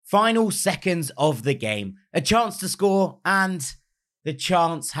Final seconds of the game, a chance to score, and the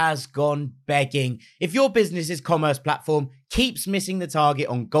chance has gone begging. If your business's commerce platform keeps missing the target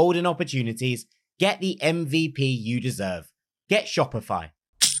on golden opportunities, get the MVP you deserve. Get Shopify.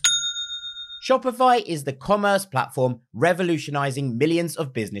 Shopify is the commerce platform revolutionizing millions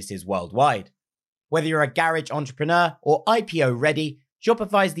of businesses worldwide. Whether you're a garage entrepreneur or IPO ready,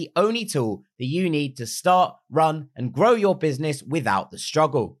 Shopify is the only tool that you need to start, run, and grow your business without the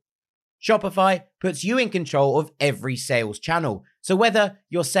struggle. Shopify puts you in control of every sales channel. So whether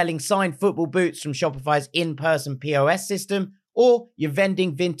you're selling signed football boots from Shopify's in-person POS system or you're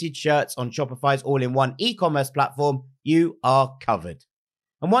vending vintage shirts on Shopify's all-in-one e-commerce platform, you are covered.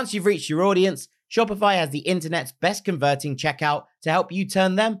 And once you've reached your audience, Shopify has the internet's best converting checkout to help you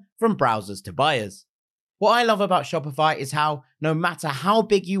turn them from browsers to buyers. What I love about Shopify is how, no matter how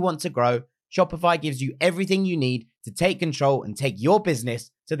big you want to grow, Shopify gives you everything you need to take control and take your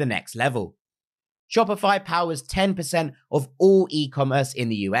business to the next level. Shopify powers 10% of all e-commerce in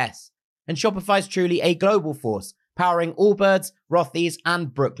the US. And Shopify is truly a global force, powering Allbirds, Rothy's, and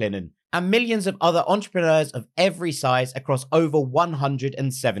Brooklinen, and millions of other entrepreneurs of every size across over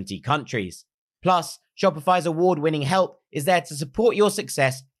 170 countries. Plus, Shopify's award-winning help is there to support your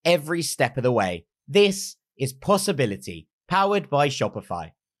success every step of the way. This is Possibility, powered by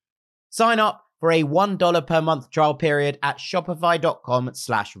Shopify. Sign up for a $1 per month trial period at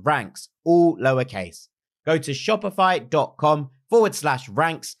shopify.com/ranks, all lowercase. Go to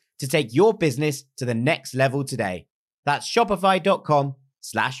shopify.com/ranks to take your business to the next level today. That's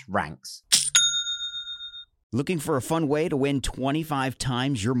shopify.com/ranks. Looking for a fun way to win 25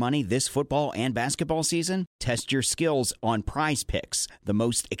 times your money this football and basketball season? Test your skills on Prize Picks, the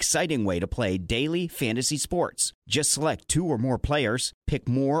most exciting way to play daily fantasy sports. Just select 2 or more players, pick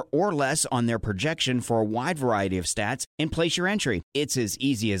more or less on their projection for a wide variety of stats, and place your entry. It's as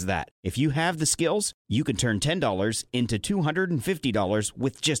easy as that. If you have the skills, you can turn $10 into $250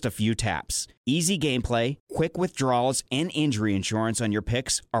 with just a few taps. Easy gameplay, quick withdrawals, and injury insurance on your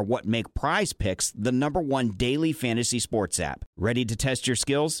picks are what make Prize Picks the #1 daily fantasy sports app. Ready to test your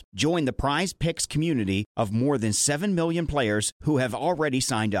skills? Join the Prize Picks community of more than 7 million players who have already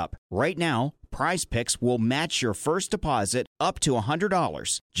signed up. Right now, Prize Picks will match your first deposit up to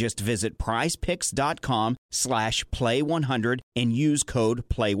 $100. Just visit prizepicks.com/play100 and use code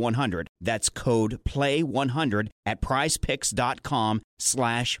PLAY100. That's code PLAY100 at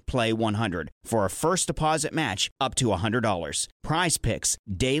prizepicks.com/play100 for a first deposit match up to $100. Prize Picks,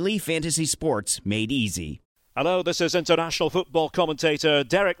 daily fantasy sports made easy. Hello, this is international football commentator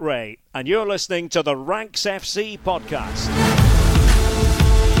Derek Ray, and you're listening to the Ranks FC podcast.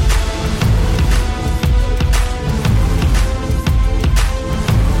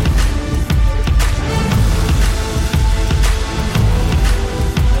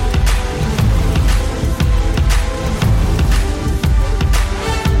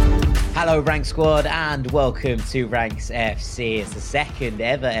 Hello Rank Squad and welcome to Ranks FC. It's the second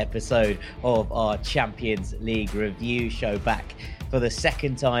ever episode of our Champions League review show, back for the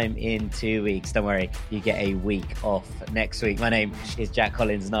second time in 2 weeks. Don't worry, you get a week off next week. My name is Jack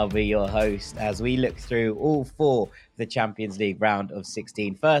Collins and I'll be your host as we look through all 4 of the Champions League round of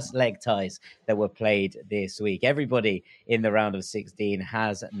 16 first leg ties that were played this week. Everybody in the round of 16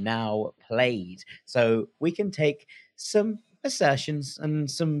 has now played, so we can take some assertions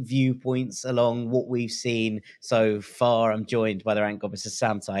and some viewpoints along what we've seen so far. I'm joined by the rank officer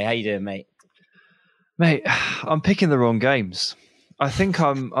Sam Tai. How you doing, mate? Mate, I'm picking the wrong games. I think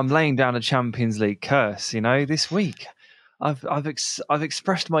I'm laying down a Champions League curse. You know, this week I've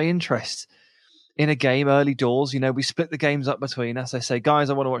expressed my interest in a game early doors. You know, we split the games up between us. I say,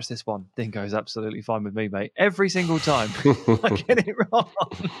 guys, I want to watch this one. Then goes absolutely fine with me, mate. Every single time I get it wrong.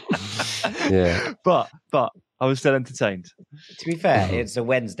 Yeah, but I was still entertained. To be fair, it's a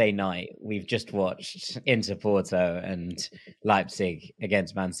Wednesday night. We've just watched Inter Porto and Leipzig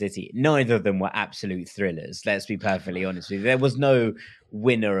against Man City. Neither of them were absolute thrillers. Let's be perfectly honest with you. There was no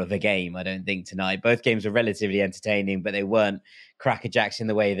winner of a game, I don't think, tonight. Both games were relatively entertaining, but they weren't crackerjacks in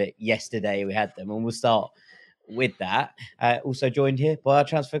the way that yesterday we had them. And we'll start with that. Also joined here by our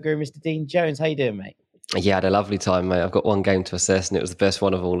transfer guru, Mr. Dean Jones. How you doing, mate? Yeah, I had a lovely time, mate. I've got one game to assess and it was the best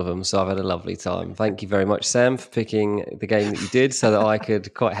one of all of them. So I've had a lovely time. Thank you very much, Sam, for picking the game that you did so that I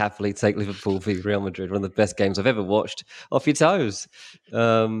could quite happily take Liverpool v Real Madrid, one of the best games I've ever watched, off your toes.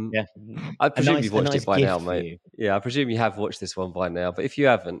 Yeah, I presume you've watched it by now, you. mate. Yeah, I presume you have watched this one by now. But if you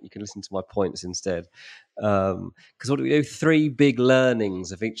haven't, you can listen to my points instead. Because what do we do? 3 big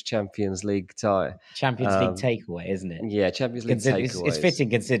learnings of each Champions League tie. Champions League takeaway, isn't it? Yeah, Champions League takeaways. It's fitting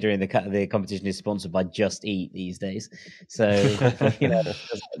considering the competition is sponsored by Just Eat these days. So, you know,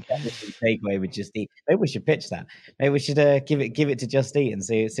 takeaway with Just Eat. Maybe we should pitch that. Maybe we should give it to Just Eat and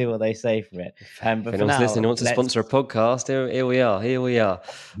see what they say for it. But if for anyone's now, listening, wants to sponsor a podcast, here we are. Here we are.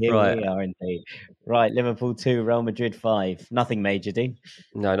 Here Right. we are indeed. Right, Liverpool 2, Real Madrid 5. Nothing major, Dean.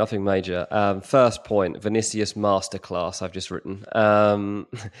 No, nothing major. First point, Vinicius masterclass, I've just written.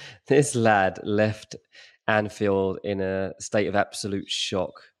 This lad left Anfield in a state of absolute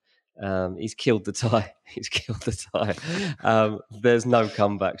shock. He's killed the tie. He's killed the tie. There's no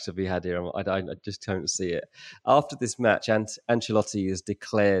comeback to be had here. I just don't see it. After this match, Ancelotti has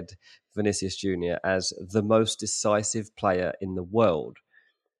declared Vinicius Jr. as the most decisive player in the world.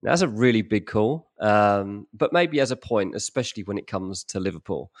 Now, that's a really big call, but maybe as a point, especially when it comes to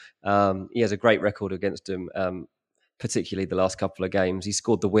Liverpool. He has a great record against them, particularly the last couple of games. He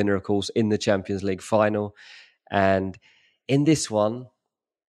scored the winner, of course, in the Champions League final. And in this one,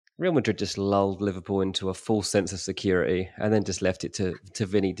 Real Madrid just lulled Liverpool into a false sense of security and then just left it to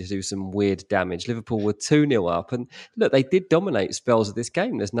Vinny to do some weird damage. Liverpool were 2-0 up. And look, they did dominate spells of this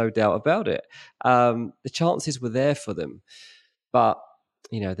game. There's no doubt about it. The chances were there for them. But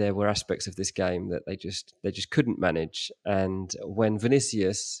there were aspects of this game that they just couldn't manage. And when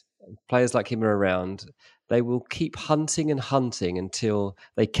Vinicius, players like him are around, they will keep hunting and hunting until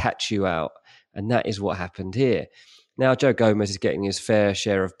they catch you out. And that is what happened here. Now, Joe Gomez is getting his fair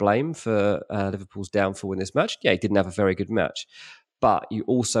share of blame for Liverpool's downfall in this match. Yeah, he didn't have a very good match. But you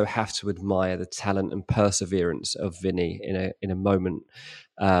also have to admire the talent and perseverance of Vinny in a moment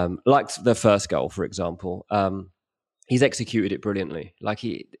like the first goal, for example. He's executed it brilliantly. Like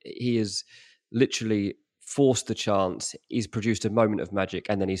he has literally forced the chance. He's produced a moment of magic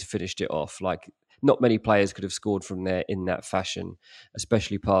and then he's finished it off. Like not many players could have scored from there in that fashion,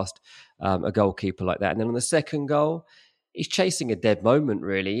 especially past a goalkeeper like that. And then on the second goal, he's chasing a dead moment,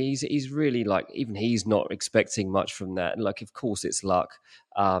 really. He's really like, even he's not expecting much from that. And like, of course, it's luck.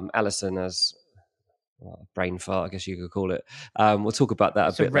 Alisson has... brain fart, I guess you could call it. We'll talk about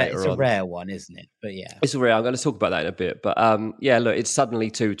that a bit later on. It's a rare one, isn't it? But yeah. It's a rare. I'm going to talk about that in a bit. But look, it's suddenly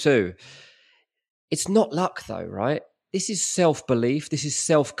 2-2. It's not luck though, right? This is self-belief. This is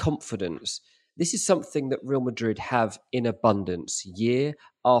self-confidence. This is something that Real Madrid have in abundance year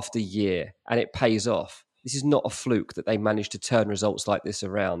after year, and it pays off. This is not a fluke that they managed to turn results like this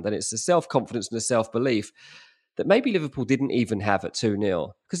around. And it's the self-confidence and the self-belief that maybe Liverpool didn't even have at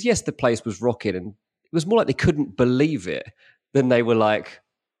 2-0. Because yes, the place was rocking and it was more like they couldn't believe it than they were like,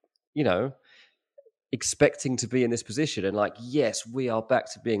 expecting to be in this position and like, yes, we are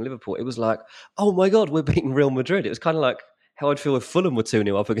back to being Liverpool. It was like, oh my God, we're beating Real Madrid. It was kind of like how I'd feel if Fulham were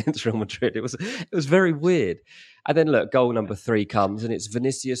 2-0 up against Real Madrid. It was very weird. And then look, goal number 3 comes and it's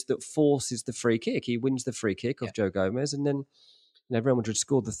Vinicius that forces the free kick. He wins the free kick of Joe Gomez and then Real Madrid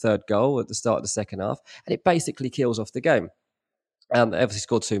scored the third goal at the start of the second half and it basically kills off the game. They obviously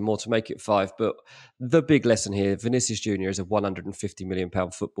scored 2 more to make it 5. But the big lesson here, Vinicius Jr. is a £150 million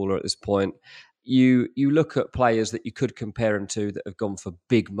footballer at this point. You look at players that you could compare him to that have gone for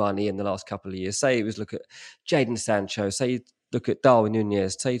big money in the last couple of years. Say you look at Jadon Sancho. Say you look at Darwin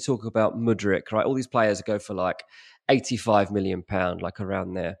Nunez. Say you talk about Mudryk, right? All these players go for like £85 million, like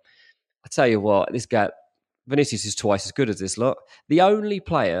around there. I tell you what, this guy, Vinicius is twice as good as this lot. The only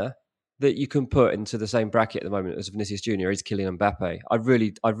player that you can put into the same bracket at the moment as Vinicius Jr. is Kylian Mbappe.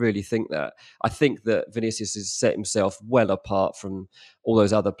 I really think that. I think that Vinicius has set himself well apart from all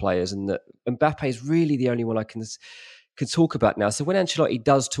those other players and that Mbappe is really the only one I can talk about now. So when Ancelotti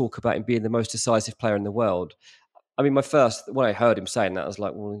does talk about him being the most decisive player in the world, I mean, when I heard him saying that, I was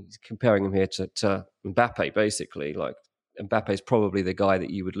like, well, he's comparing him here to Mbappe, basically. Like, Mbappe is probably the guy that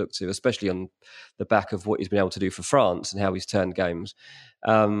you would look to, especially on the back of what he's been able to do for France and how he's turned games.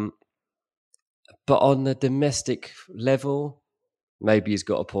 But on the domestic level, maybe he's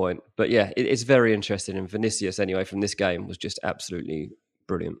got a point. But yeah, it's very interesting. And Vinicius, anyway, from this game was just absolutely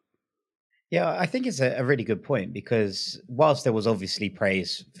brilliant. Yeah, I think it's a really good point because whilst there was obviously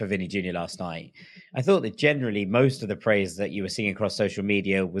praise for Vinny Jr. last night, I thought that generally most of the praise that you were seeing across social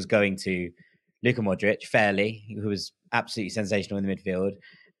media was going to Luka Modric, fairly, who was absolutely sensational in the midfield,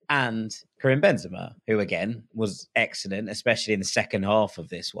 and Karim Benzema, who again was excellent, especially in the second half of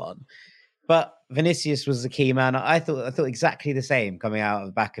this one. But Vinicius was the key man. I thought exactly the same coming out of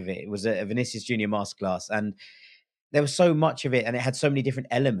the back of it. It was a Vinicius Jr. masterclass, and there was so much of it, and it had so many different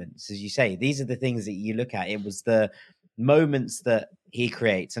elements, as you say. These are the things that you look at. It was the moments that he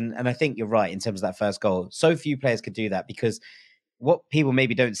creates, and I think you're right in terms of that first goal. So few players could do that because what people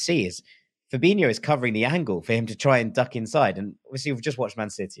maybe don't see is Fabinho is covering the angle for him to try and duck inside. And obviously, we've just watched Man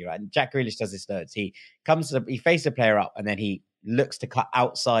City, right? And Jack Grealish does this loads. He faces a player up, and then he looks to cut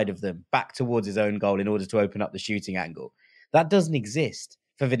outside of them back towards his own goal in order to open up the shooting angle. That doesn't exist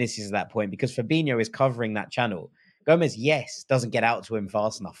for Vinicius at that point because Fabinho is covering that channel. Gomez, yes, doesn't get out to him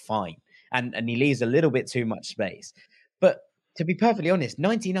fast enough, fine. And he leaves a little bit too much space. But to be perfectly honest,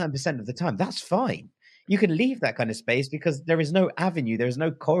 99% of the time, that's fine. You can leave that kind of space because there is no avenue, there is no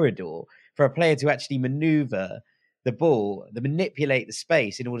corridor for a player to actually maneuver the ball, to manipulate the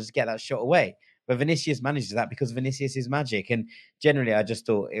space in order to get that shot away. But Vinicius manages that because Vinicius is magic. And generally, I just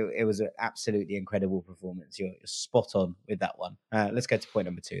thought it was an absolutely incredible performance. You're spot on with that one. Let's go to point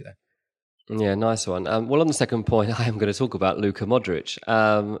number 2, though. Yeah, nice one. Well, on the second point, I am going to talk about Luka Modric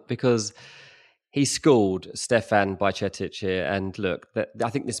because he schooled Stefan Bajcetic here. And look, I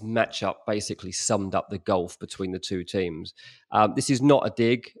think this matchup basically summed up the gulf between the two teams. This is not a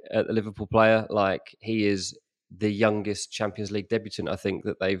dig at the Liverpool player. Like, he is the youngest Champions League debutant, I think,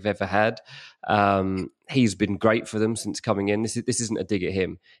 that they've ever had. He's been great for them since coming in. This isn't a dig at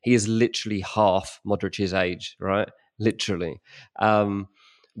him. He is literally half Modric's age, right? Literally.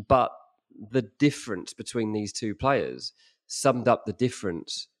 But the difference between these two players summed up the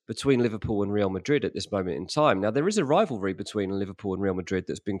difference between Liverpool and Real Madrid at this moment in time. Now, there is a rivalry between Liverpool and Real Madrid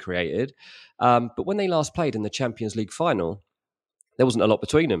that's been created. But when they last played in the Champions League final, there wasn't a lot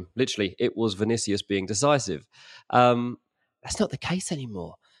between them. Literally, it was Vinicius being decisive. That's not the case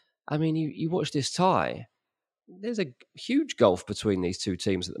anymore. I mean, you watch this tie, there's a huge gulf between these two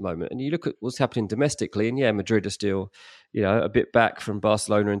teams at the moment. And you look at what's happening domestically, and yeah, Madrid are still, a bit back from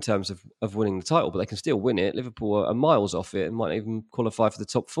Barcelona in terms of winning the title, but they can still win it. Liverpool are miles off it and might even qualify for the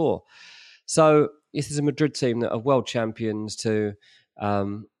top 4. So this is a Madrid team that are world champions too.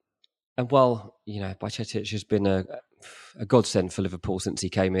 And while, Bajcetic has been a godsend for Liverpool since he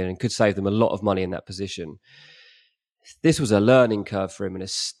came in and could save them a lot of money in that position, this was a learning curve for him and a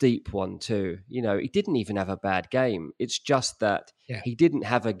steep one too. He didn't even have a bad game. It's just that he didn't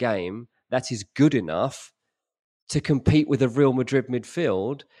have a game that is good enough to compete with a Real Madrid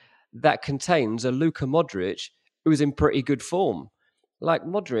midfield that contains a Luka Modric who is in pretty good form. Like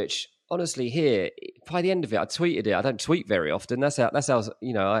Modric, honestly, here, by the end of it, I tweeted it. I don't tweet very often. That's how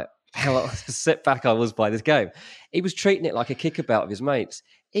set back I was by this game. He was treating it like a kickabout of his mates.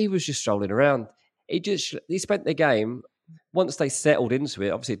 He was just strolling around. He spent the game, once they settled into it,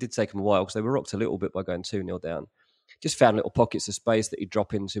 obviously it did take them a while because they were rocked a little bit by going 2-0 down. Just found little pockets of space that he'd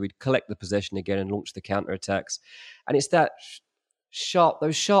drop into. He'd collect the possession again and launch the counter-attacks. And it's those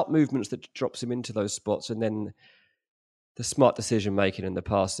sharp movements that drops him into those spots, and then the smart decision-making and the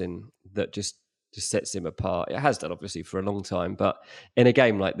passing that just sets him apart. It has done, obviously, for a long time. But in a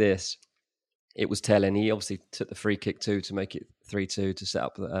game like this, it was telling. He obviously took the free kick too to make it 3-2 to set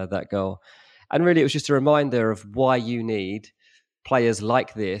up that goal. And really, it was just a reminder of why you need players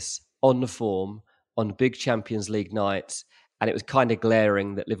like this on the form on big Champions League nights. And it was kind of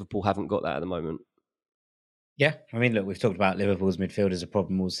glaring that Liverpool haven't got that at the moment. Yeah, I mean, look, we've talked about Liverpool's midfield as a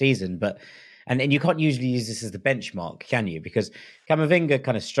problem all season, but and you can't usually use this as the benchmark, can you? Because Camavinga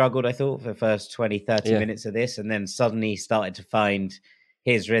kind of struggled, I thought, for the first 20, 30 minutes of this, and then suddenly started to find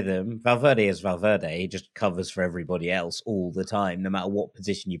his rhythm. Valverde is Valverde. He just covers for everybody else all the time, no matter what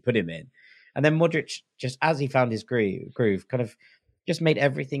position you put him in. And then Modric, just as he found his groove, kind of just made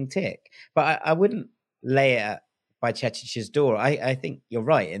everything tick. But I wouldn't lay it at Bajcetic's door. I think you're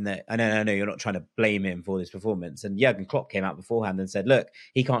right in that. I know you're not trying to blame him for this performance. And Jurgen Klopp came out beforehand and said, look,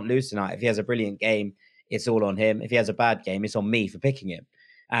 he can't lose tonight. If he has a brilliant game, it's all on him. If he has a bad game, it's on me for picking him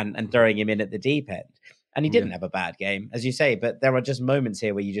and throwing him in at the deep end. And he didn't have a bad game, as you say. But there are just moments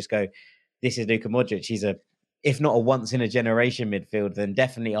here where you just go, this is Luka Modric. He's if not a once in a generation midfield, then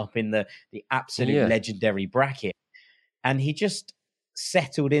definitely up in the absolute legendary bracket. And he just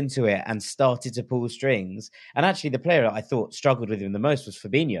settled into it and started to pull strings. And actually the player that I thought struggled with him the most was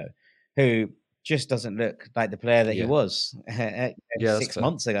Fabinho, who just doesn't look like the player that he was 6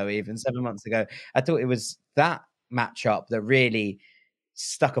 months ago, even 7 months ago. I thought it was that matchup that really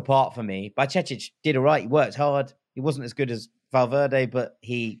stuck apart for me. Bajcetic did all right. He worked hard. He wasn't as good as Valverde, but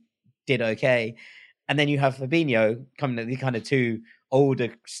he did okay. And then you have Fabinho coming to the kind of two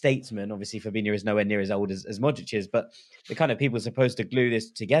older statesmen. Obviously, Fabinho is nowhere near as old as Modric is, but the kind of people supposed to glue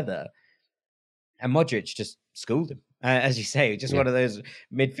this together. And Modric just schooled him. As you say, just one of those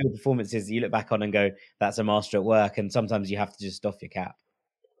midfield performances that you look back on and go, that's a master at work. And sometimes you have to just doff your cap.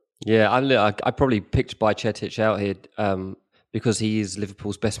 Yeah, I probably picked Bajcetic out here because he is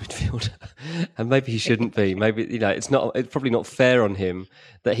Liverpool's best midfielder, and maybe he shouldn't be. Maybe it's probably not fair on him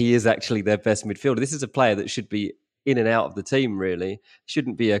that he is actually their best midfielder. This is a player that should be in and out of the team. Really,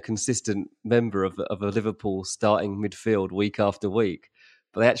 shouldn't be a consistent member of a Liverpool starting midfield week after week.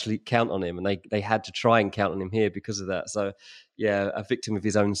 But they actually count on him, and they had to try and count on him here because of that. So, yeah, a victim of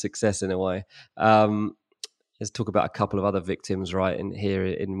his own success in a way. let's talk about a couple of other victims right in here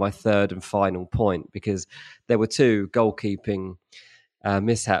in my third and final point, because there were two goalkeeping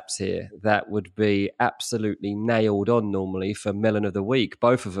mishaps here that would be absolutely nailed on normally for Melon of the Week,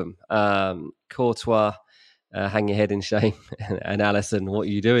 both of them. Courtois, hang your head in shame, and Alisson, what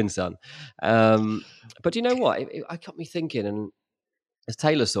are you doing, son? But you know what? It got me thinking, and as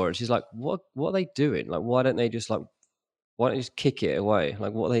Taylor saw it, she's like, what are they doing? Like, why don't they just kick it away?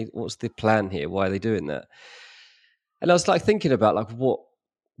 Like, what's the plan here? Why are they doing that? And I was like thinking about like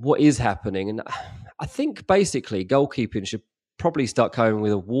what is happening, and I think basically goalkeeping should probably start coming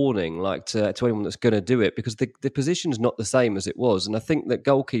with a warning, like to anyone that's going to do it, because the position's not the same as it was, and I think that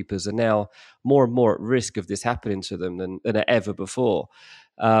goalkeepers are now more and more at risk of this happening to them than ever before.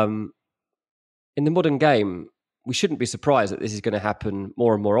 In the modern game, we shouldn't be surprised that this is going to happen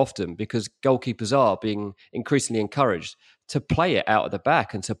more and more often, because goalkeepers are being increasingly encouraged to play it out of the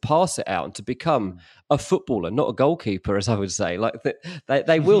back and to pass it out and to become a footballer, not a goalkeeper, as I would say. Like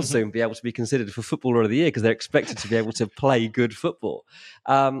they will soon be able to be considered for Footballer of the Year because they're expected to be able to play good football.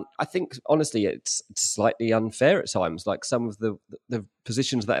 I think, honestly, it's slightly unfair at times. Like some of the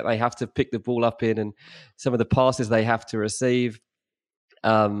positions that they have to pick the ball up in and some of the passes they have to receive,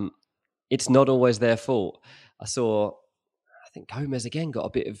 it's not always their fault. I think Gomez again got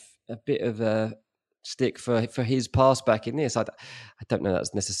a bit of a stick for his pass back in this. I don't know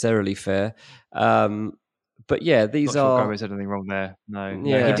that's necessarily fair. But yeah, these Not are... sure Gomez had anything wrong there. No.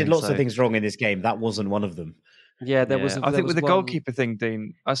 Yeah. He did lots of things wrong in this game. That wasn't one of them. Yeah, there was. I think with the goalkeeper thing,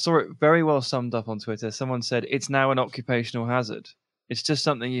 Dean, I saw it very well summed up on Twitter. Someone said it's now an occupational hazard. It's just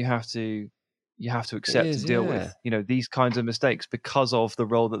something you have to accept and deal with. You know, these kinds of mistakes because of the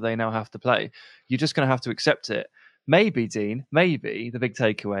role that they now have to play. You're just going to have to accept it. Maybe, Dean, the big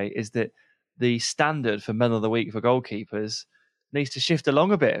takeaway is that the standard for Men of the Week for goalkeepers needs to shift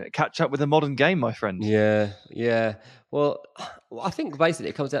along a bit, catch up with the modern game, my friend. Yeah. Well, I think basically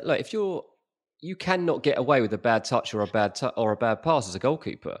it comes down, look, if you cannot get away with a bad touch or a bad pass as a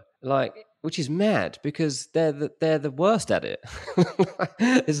goalkeeper, like, which is mad because they're the worst at it.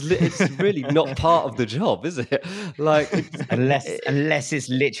 It's really not part of the job, is it? Like unless it's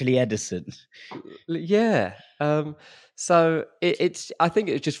literally Edison. Yeah. So I think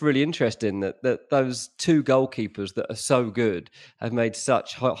it's just really interesting that those two goalkeepers that are so good have made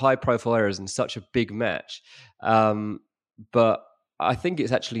such high profile errors in such a big match. But I think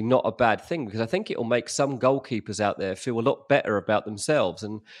it's actually not a bad thing, because I think it will make some goalkeepers out there feel a lot better about themselves,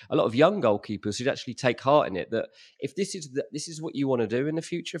 and a lot of young goalkeepers should actually take heart in it. That if this is what you want to do in the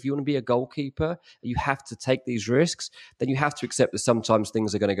future, if you want to be a goalkeeper, you have to take these risks. Then you have to accept that sometimes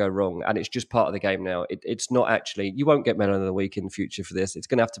things are going to go wrong, and it's just part of the game now. It's not actually. You won't get Man of the Week in the future for this. It's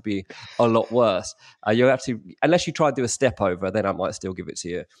going to have to be a lot worse. You have to, unless you try and do a step over, then I might still give it to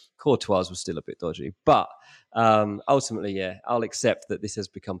you. Courtois was still a bit dodgy, but ultimately, yeah, I'll accept that this has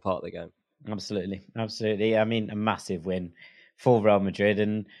become part of the game. Absolutely. I mean, a massive win for Real Madrid,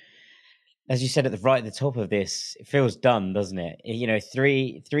 and as you said at the top of this, it feels done, doesn't it? You know,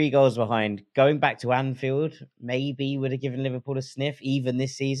 three goals behind, going back to Anfield maybe would have given Liverpool a sniff even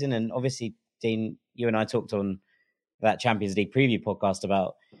this season. And obviously, Dean, you and I talked on that Champions League preview podcast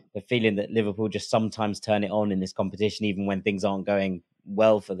about the feeling that Liverpool just sometimes turn it on in this competition, even when things aren't going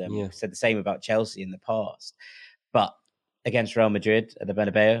well for them. Yeah. We've said the same about Chelsea in the past, but against Real Madrid at the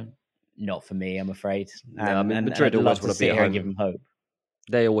Bernabeu, not for me, I'm afraid. I mean, Madrid always want to be at home. And give them hope.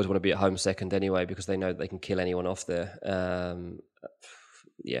 They always want to be at home second anyway, because they know they can kill anyone off there.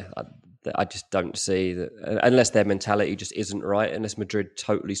 I just don't see that, unless their mentality just isn't right, unless Madrid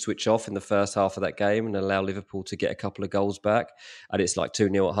totally switch off in the first half of that game and allow Liverpool to get a couple of goals back, and it's like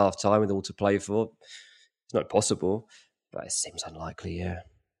 2-0 at half time with all to play for. It's not possible, but it seems unlikely, yeah.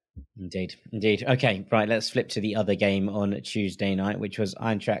 Indeed. Okay, right, let's flip to the other game on Tuesday night, which was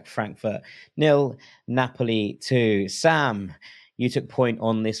Eintracht Frankfurt 0, Napoli 2. Sam, you took point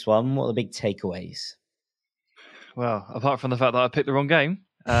on this one. What are the big takeaways? Well, apart from the fact that I picked the wrong game,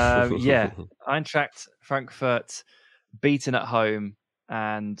 Eintracht Frankfurt beaten at home,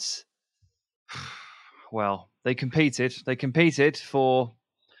 and well, they competed. They competed for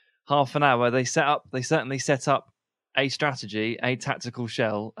half an hour. They certainly set up a strategy, a tactical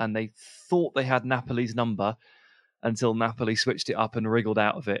shell, and they thought they had Napoli's number until Napoli switched it up and wriggled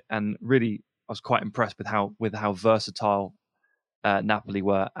out of it. And really, I was quite impressed with how versatile Napoli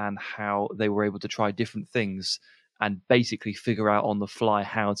were, and how they were able to try different things and basically figure out on the fly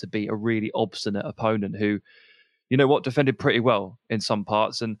how to beat a really obstinate opponent who, you know what, defended pretty well in some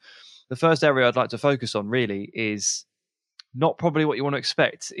parts. And the first area I'd like to focus on really is not probably what you want to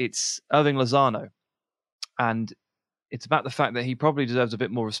expect. It's Irving Lozano. And it's about the fact that he probably deserves a bit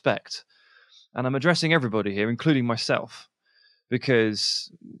more respect. And I'm addressing everybody here, including myself,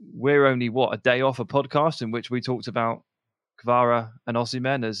 because we're only, a day off a podcast in which we talked about Kvara and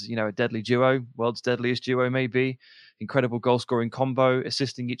Osimhen as, a deadly duo, world's deadliest duo maybe, incredible goal-scoring combo,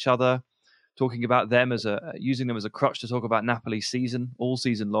 assisting each other, talking about them using them as a crutch to talk about Napoli's season, all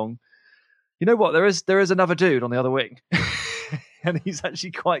season long. You know what? There is another dude on the other wing, and he's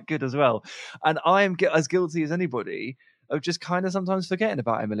actually quite good as well. And I am as guilty as anybody of just kind of sometimes forgetting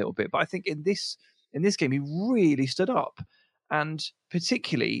about him a little bit. But I think in this game, he really stood up. And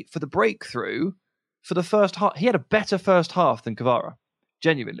particularly for the breakthrough, for the first half, he had a better first half than Kvara.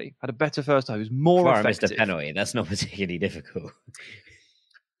 Genuinely, had a better first half. He was more Kvara effective. missed a penalty. That's not particularly difficult.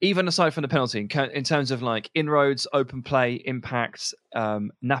 Even aside from the penalty, in terms of like inroads, open play, impact,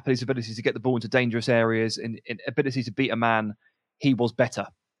 Napoli's ability to get the ball into dangerous areas, and ability to beat a man, he was better.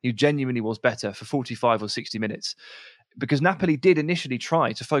 He genuinely was better for 45 or 60 minutes. Because Napoli did initially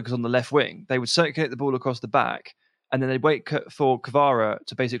try to focus on the left wing. They would circulate the ball across the back, and then they'd wait for Kvara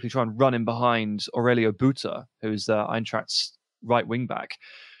to basically try and run in behind Aurelio Buta, who's Eintracht's right wing back,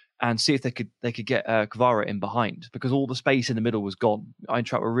 and see if they could get Kvara in behind, because all the space in the middle was gone.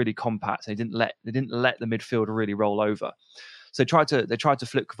 Eintracht were really compact. They didn't let the midfield really roll over. So they tried to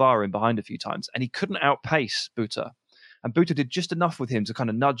flip Kvara in behind a few times, and he couldn't outpace Buta. And Buta did just enough with him to kind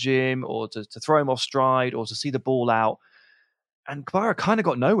of nudge him, or to throw him off stride, or to see the ball out. And Kvara kind of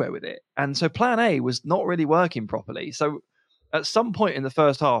got nowhere with it. And so plan A was not really working properly. So at some point in the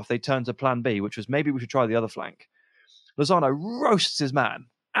first half, they turned to plan B, which was maybe we should try the other flank. Lozano roasts his man,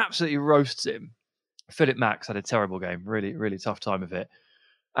 absolutely roasts him. Philip Max had a terrible game, really, really tough time of it.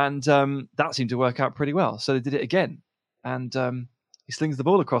 And that seemed to work out pretty well. So they did it again. And he slings the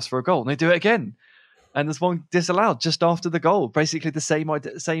ball across for a goal, and they do it again. And there's one disallowed just after the goal, basically the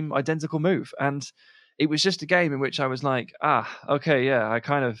same identical move. And it was just a game in which I was like, okay, yeah, I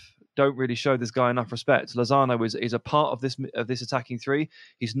kind of don't really show this guy enough respect. Lozano is a part of this attacking three.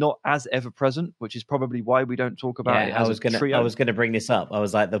 He's not as ever present, which is probably why we don't talk about it as a trio. I was going to bring this up. I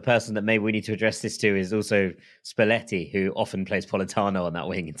was like, the person that maybe we need to address this to is also Spalletti, who often plays Politano on that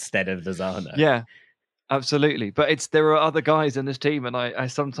wing instead of Lozano. Yeah. Absolutely, but there are other guys in this team, and I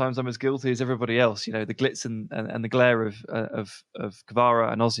sometimes I'm as guilty as everybody else. The glitz and the glare of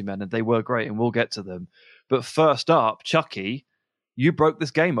Kvara and Osimhen, and they were great, and we'll get to them. But first up, Chucky, you broke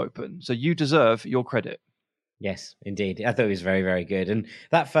this game open, so you deserve your credit. Yes, indeed. I thought it was very, very good, and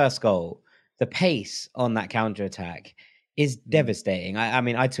that first goal, the pace on that counter-attack is devastating. I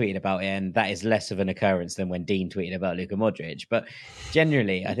mean, I tweeted about it, and that is less of an occurrence than when Dean tweeted about Luka Modric. But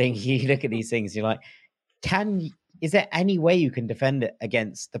generally, I think you look at these things, you're like, is there any way you can defend it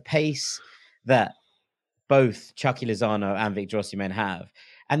against the pace that both Chucky Lozano and Victor Osimhen have,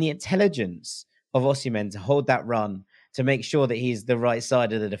 and the intelligence of Osimhen to hold that run, to make sure that he's the right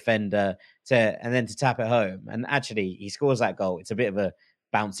side of the defender, and then to tap it home? And actually, he scores that goal. It's a bit of a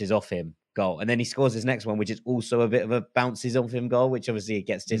bounces off him goal. And then he scores his next one, which is also a bit of a bounces off him goal, which obviously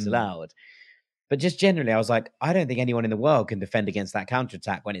gets disallowed. But just generally, I was like, I don't think anyone in the world can defend against that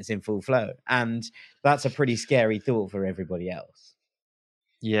counterattack when it's in full flow. And that's a pretty scary thought for everybody else.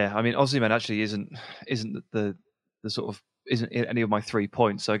 Yeah, I mean, Osimhen actually isn't the sort of, isn't any of my 3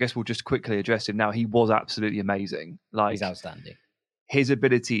 points. So I guess we'll just quickly address him now. He was absolutely amazing. Like, he's outstanding. His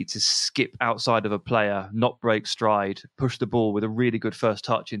ability to skip outside of a player, not break stride, push the ball with a really good first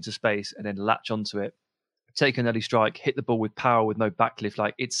touch into space, and then latch onto it, take an early strike, hit the ball with power with no backlift.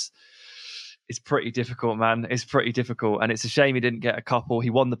 Like, it's pretty difficult, man. It's pretty difficult. And it's a shame he didn't get a couple. He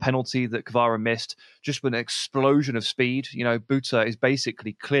won the penalty that Kvara missed, just with an explosion of speed. Buta is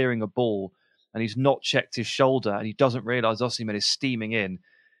basically clearing a ball, and he's not checked his shoulder, and he doesn't realise Osimhen is steaming in.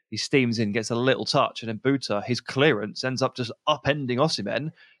 He steams in, gets a little touch, and then Buta, his clearance, ends up just upending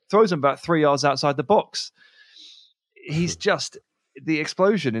Osimhen, throws him about 3 yards outside the box. He's just... the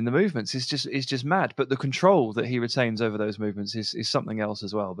explosion in the movements is just mad. But the control that he retains over those movements is something else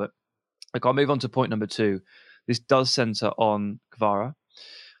as well. But I'll move on to point number 2. This does centre on Kvara.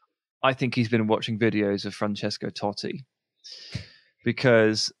 I think he's been watching videos of Francesco Totti,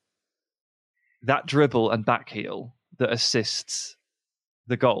 because that dribble and back heel that assists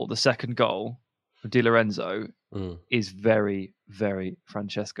the goal, the second goal of Di Lorenzo, is very, very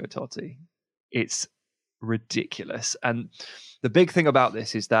Francesco Totti. It's ridiculous. And the big thing about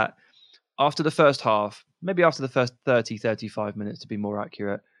this is that after the first half, maybe after the first 30, 35 minutes to be more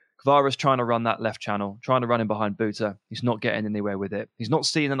accurate, Kvara's trying to run that left channel, trying to run in behind Buta. He's not getting anywhere with it. He's not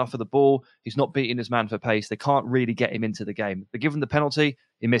seeing enough of the ball. He's not beating his man for pace. They can't really get him into the game. They give him the penalty,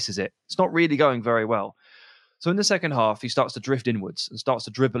 he misses it. It's not really going very well. So in the second half, he starts to drift inwards and starts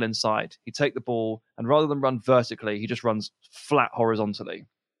to dribble inside. He take the ball, and rather than run vertically, he just runs flat horizontally.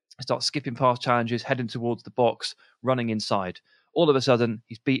 starts skipping past challenges, heading towards the box, running inside. All of a sudden,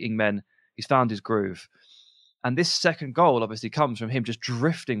 he's beating men. He's found his groove. And this second goal obviously comes from him just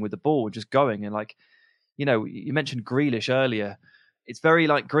drifting with the ball, just going. And like, you know, you mentioned Grealish earlier. It's very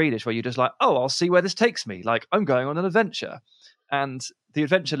like Grealish where you're just like, oh, I'll see where this takes me. Like, I'm going on an adventure. And the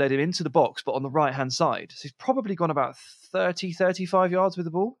adventure led him into the box, but on the right-hand side. So he's probably gone about 30, 35 yards with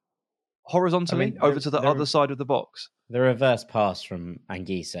the ball, horizontally, over to the other side of the box. The reverse pass from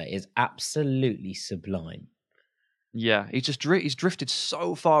Anguissa is absolutely sublime. Yeah, he's drifted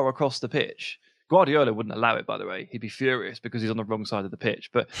so far across the pitch. Guardiola wouldn't allow it, by the way. He'd be furious because he's on the wrong side of the pitch.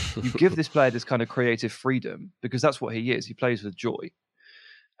 But you give this player this kind of creative freedom because that's what he is. He plays with joy.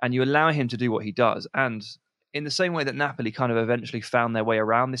 And you allow him to do what he does. And in the same way that Napoli kind of eventually found their way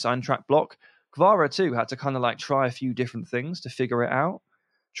around this Eintracht block, Kvara too had to kind of like try a few different things to figure it out.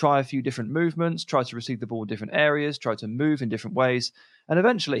 Try a few different movements, try to receive the ball in different areas, try to move in different ways. And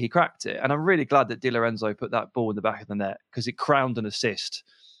eventually he cracked it. And I'm really glad that Di Lorenzo put that ball in the back of the net because it crowned an assist.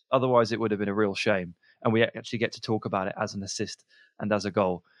 Otherwise, it would have been a real shame. And we actually get to talk about it as an assist and as a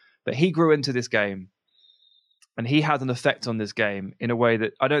goal. But he grew into this game and he had an effect on this game in a way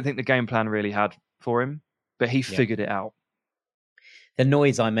that I don't think the game plan really had for him, but he figured it out. The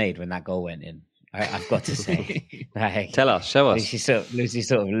noise I made when that goal went in, I've got to say. Like, Tell us, show us. Lucy's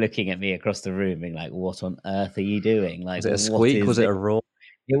sort of looking at me across the room being like, what on earth are you doing? Like, was it a squeak? Was it a roar?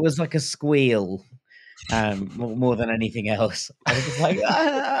 It was like a squeal. More than anything else, I was just like,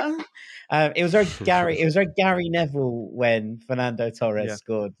 it was very Gary. It was very Gary Neville when Fernando Torres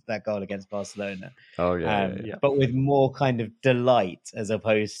scored that goal against Barcelona. Oh yeah, but with more kind of delight as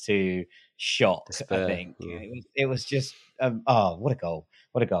opposed to shock. Despair. I think it was just what a goal!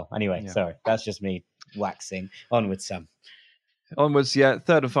 What a goal! Anyway, sorry, that's just me waxing. Onwards, Sam. Onwards, third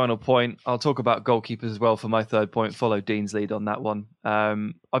and final point. I'll talk about goalkeepers as well for my third point. Follow Dean's lead on that one.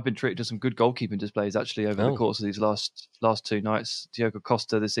 I've been treated to some good goalkeeping displays actually over the course of these last two nights. Diogo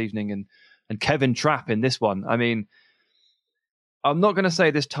Costa this evening and Kevin Trapp in this one. I mean, I'm not going to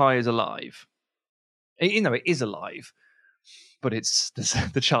say this tie is alive. It is alive, but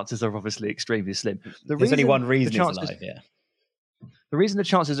the chances are obviously extremely slim. There's only one reason it's alive, The reason the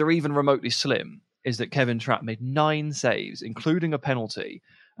chances are even remotely slim is that Kevin Trapp made 9 saves, including a penalty,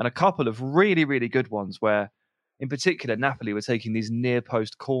 and a couple of really, really good ones where, in particular, Napoli were taking these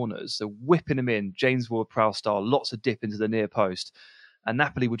near-post corners, so whipping them in, James Ward-Prowse style, lots of dip into the near post, and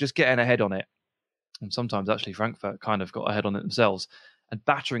Napoli were just getting ahead on it. And sometimes, actually, Frankfurt kind of got ahead on it themselves, and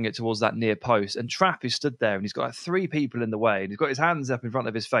battering it towards that near post. And Trapp is stood there, and he's got like 3 people in the way, and he's got his hands up in front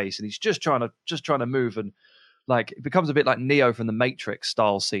of his face, and he's just trying to move, and like it becomes a bit like Neo from the Matrix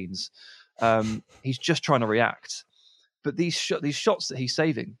style scenes. He's just trying to react. But these shots that he's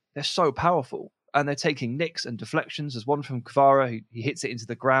saving, they're so powerful. And they're taking nicks and deflections. There's one from Kvara. He hits it into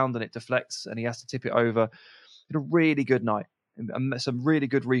the ground and it deflects and he has to tip it over. He had a really good night. Some really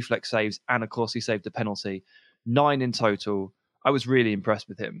good reflex saves. And, of course, he saved a penalty. 9 in total. I was really impressed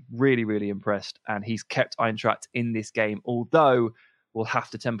with him. Really, really impressed. And he's kept Eintracht in this game. Although we'll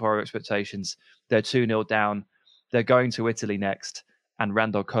have to temper our expectations. They're 2-0 down. They're going to Italy next. And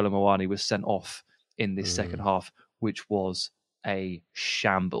Randall Colomawani was sent off in this second half, which was a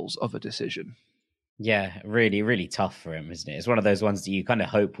shambles of a decision. Yeah, really, really tough for him, isn't it? It's one of those ones that you kind of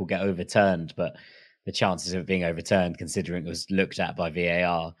hope will get overturned, but the chances of it being overturned, considering it was looked at by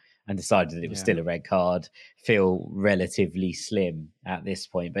VAR and decided that it was still a red card, feel relatively slim at this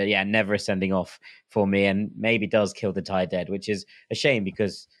point. But yeah, never a sending off for me, and maybe does kill the tie dead, which is a shame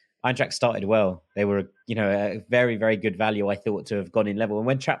because Eintracht started well. They were, a very, very good value, I thought, to have gone in level. And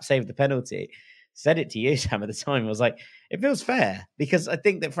when Trapp saved the penalty, said it to you, Sam, at the time, I was like, it feels fair because I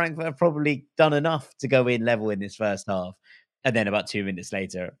think that Frankfurt have probably done enough to go in level in this first half. And then about 2 minutes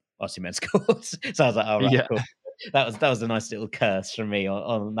later, Osimhen scored. So I was like, all right, cool. That was a nice little curse from me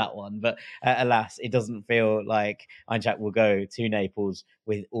on that one. But alas, it doesn't feel like Eintracht will go to Naples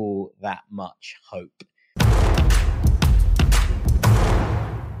with all that much hope.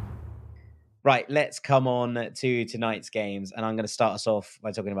 Right, let's come on to tonight's games. And I'm going to start us off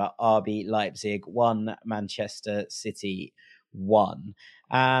by talking about RB Leipzig 1, Manchester City 1.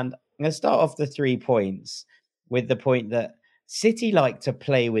 And I'm going to start off the 3 points with the point that City like to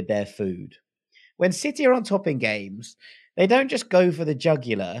play with their food. When City are on top in games, they don't just go for the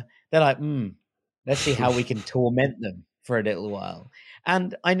jugular. They're like, let's see how we can torment them for a little while.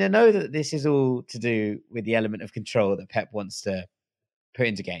 And I know that this is all to do with the element of control that Pep wants to put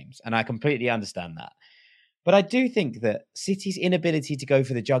into games. And I completely understand that. But I do think that City's inability to go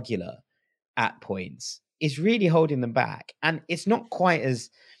for the jugular at points is really holding them back. And it's not quite as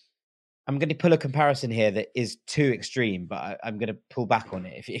I'm going to pull a comparison here that is too extreme, but I'm going to pull back on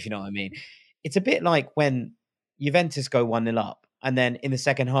it, if you know what I mean. It's a bit like when Juventus go 1-0 up, and then in the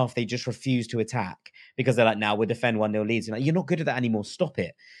second half, they just refuse to attack because they're like, now we'll defend 1-0 leads. And like, you're not good at that anymore. Stop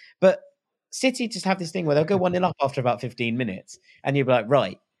it. But City just have this thing where they'll go 1-0 up after about 15 minutes, and you'll be like,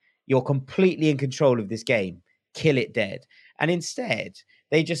 right, you're completely in control of this game. Kill it dead. And instead,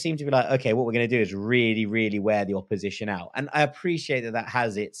 they just seem to be like, okay, what we're going to do is really, really wear the opposition out. And I appreciate that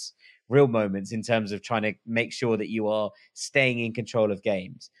has its real moments in terms of trying to make sure that you are staying in control of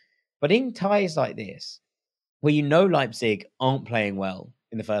games. But in ties like this, where Leipzig aren't playing well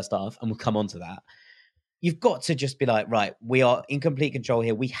in the first half, and we'll come on to that, you've got to just be like, right, we are in complete control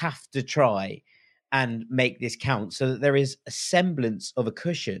here. We have to try and make this count so that there is a semblance of a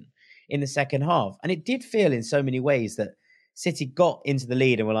cushion in the second half. And it did feel in so many ways that City got into the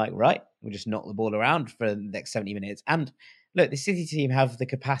lead and were like, right, we'll just knock the ball around for the next 70 minutes. And look, the City team have the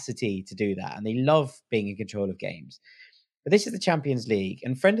capacity to do that, and they love being in control of games. But this is the Champions League.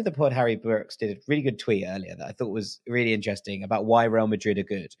 And friend of the pod, Harry Brooks, did a really good tweet earlier that I thought was really interesting about why Real Madrid are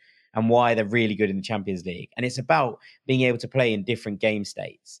good and why they're really good in the Champions League. And it's about being able to play in different game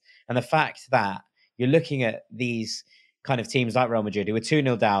states. And the fact that you're looking at these kind of teams like Real Madrid who were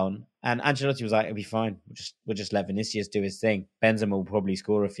 2-0 down, and Ancelotti was like, it'll be fine. We'll just let Vinicius do his thing. Benzema will probably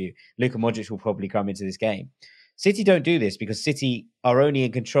score a few. Luka Modric will probably come into this game. City don't do this because City are only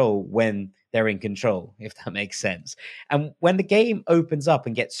in control when they're in control, if that makes sense. And when the game opens up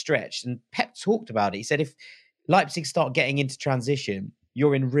and gets stretched, and Pep talked about it, he said, if Leipzig start getting into transition,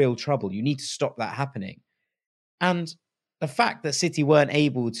 you're in real trouble. You need to stop that happening. And the fact that City weren't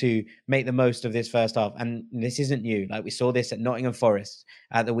able to make the most of this first half, and this isn't new, like we saw this at Nottingham Forest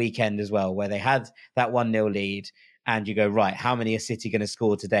at the weekend as well, where they had that 1-0 lead, and you go, right, how many are City going to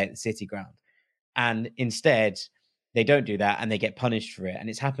score today at the City ground? And instead, they don't do that and they get punished for it. And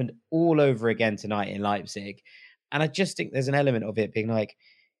it's happened all over again tonight in Leipzig. And I just think there's an element of it being like,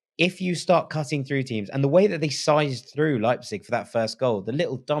 if you start cutting through teams, and the way that they sized through Leipzig for that first goal, the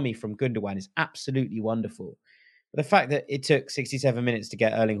little dummy from Gundogan is absolutely wonderful. But the fact that it took 67 minutes to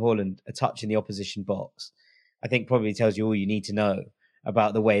get Erling Haaland a touch in the opposition box, I think probably tells you all you need to know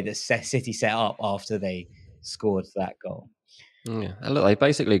about the way that City set up after they scored that goal. Yeah, look, they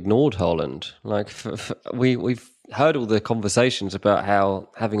basically ignored Haaland. Like we've heard all the conversations about how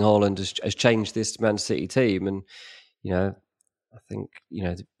having Haaland has changed this Man City team, and I think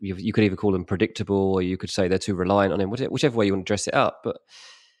you could either call them predictable, or you could say they're too reliant on him, whichever way you want to dress it up. But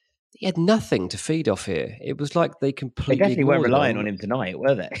he had nothing to feed off here. It was like they completely definitely weren't relying on him tonight,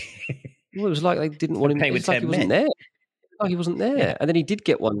 were they? Well, it was like they didn't want him. It was like he wasn't there. Like he wasn't there, yeah. And then he did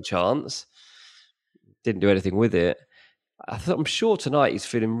get one chance, didn't do anything with it. I'm sure tonight he's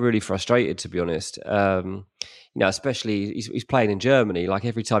feeling really frustrated, to be honest. Especially he's playing in Germany. Like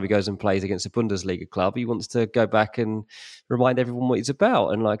every time he goes and plays against a Bundesliga club, he wants to go back and remind everyone what he's about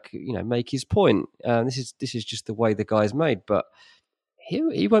and make his point. This is just the way the guy's made. But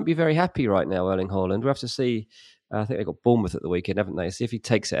he won't be very happy right now, Erling Haaland. We'll have to see. I think they got Bournemouth at the weekend, haven't they? See if he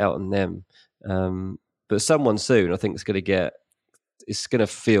takes it out on them. But someone soon, I think, is going to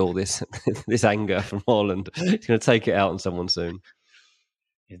feel this anger from Haaland. He's going to take it out on someone soon.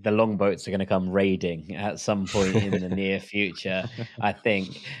 The longboats are going to come raiding at some point in the near future, I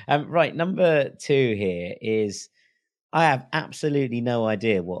think. Right, number 2 here is I have absolutely no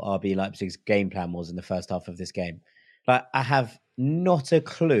idea what RB Leipzig's game plan was in the first half of this game. Like, I have not a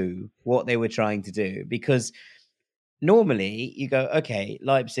clue what they were trying to do, because normally you go, okay,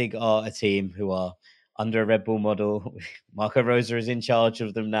 Leipzig are a team who are under a Red Bull model. Marco Rose is in charge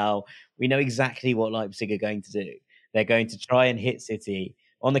of them now. We know exactly what Leipzig are going to do. They're going to try and hit City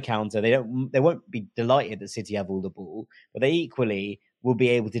on the counter. They won't be delighted that City have all the ball, but they equally will be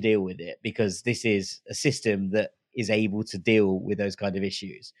able to deal with it because this is a system that is able to deal with those kind of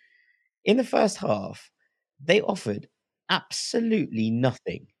issues. In the first half, they offered absolutely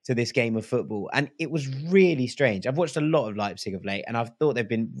nothing to this game of football, and it was really strange. I've watched a lot of Leipzig of late, and I've thought they've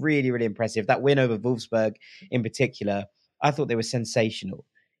been really, really impressive. That win over Wolfsburg in particular, I thought they were sensational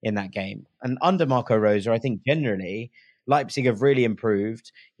in that game. And under Marco Rose, I think generally Leipzig have really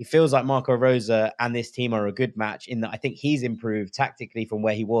improved. He feels like Marco Rose and this team are a good match in that I think he's improved tactically from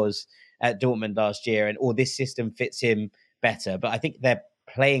where he was at Dortmund last year, or this system fits him better. But I think they're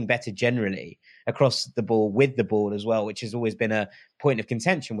playing better generally across the ball, with the ball as well, which has always been a point of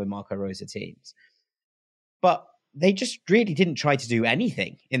contention with Marco Rose teams. But they just really didn't try to do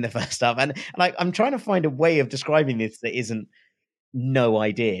anything in the first half. And like, I'm trying to find a way of describing this that isn't no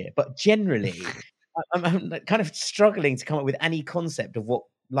idea. But generally, I'm kind of struggling to come up with any concept of what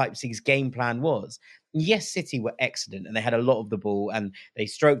Leipzig's game plan was. Yes, City were excellent and they had a lot of the ball and they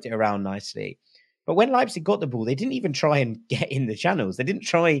stroked it around nicely. But when Leipzig got the ball, they didn't even try and get in the channels. They didn't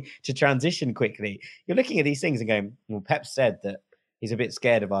try to transition quickly. You're looking at these things and going, well, Pep said that he's a bit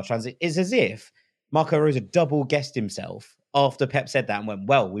scared of our transition. It's as if Marco Rose double guessed himself after Pep said that and went,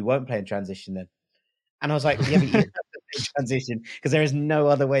 well, we won't play in transition then. And I was like, yeah, but you have to play transition because there is no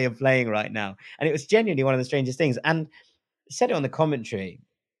other way of playing right now. And it was genuinely one of the strangest things. And I said it on the commentary,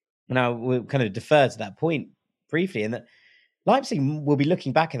 and I will kind of defer to that point briefly, and that Leipzig will be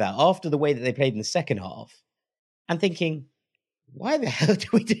looking back at that after the way that they played in the second half and thinking, why the hell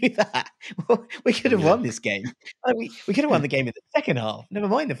did we do that? We could have won this game. We could have won the game in the second half, never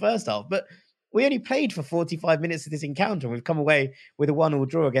mind the first half. But we only played for 45 minutes of this encounter, and we've come away with a 1-1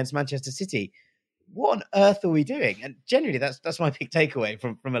 draw against Manchester City. What on earth are we doing? And generally, that's my big takeaway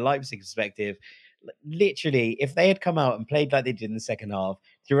from a Leipzig perspective. Literally, if they had come out and played like they did in the second half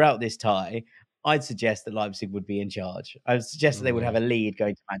throughout this tie, I'd suggest that Leipzig would be in charge. I would suggest that they would have a lead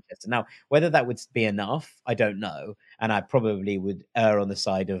going to Manchester. Now, whether that would be enough, I don't know. And I probably would err on the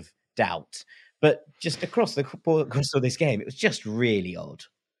side of doubt. But just across all this game, it was just really odd.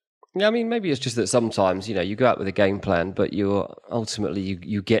 Yeah, I mean, maybe it's just that sometimes, you go out with a game plan, but you're ultimately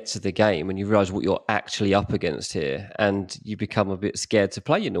you get to the game and you realise what you're actually up against here, and you become a bit scared to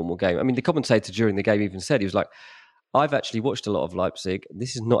play your normal game. I mean, the commentator during the game even said, he was like, I've actually watched a lot of Leipzig.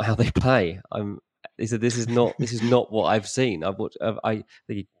 This is not how they play. He said, this is not what I've seen. I think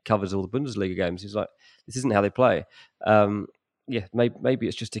he covers all the Bundesliga games. He's like, this isn't how they play. Maybe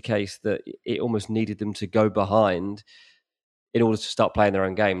it's just a case that it almost needed them to go behind in order to start playing their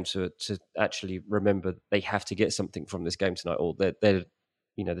own game, to actually remember they have to get something from this game tonight, or they're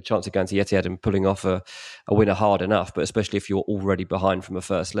the chance of going to Etihad and pulling off a winner hard enough, but especially if you're already behind from a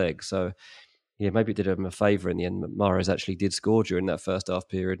first leg. So, yeah, maybe it did them a favour in the end. Mahrez actually did score during that first half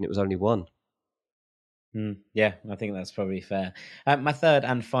period, and it was only one. Yeah, I think that's probably fair. My third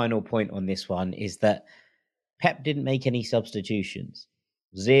and final point on this one is that Pep didn't make any substitutions.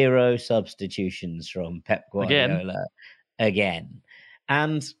 0 substitutions from Pep Guardiola again.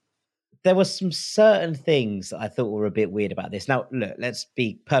 And there were some certain things that I thought were a bit weird about this. Now, look, let's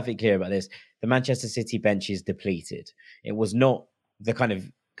be perfectly clear about this. The Manchester City bench is depleted. It was not the kind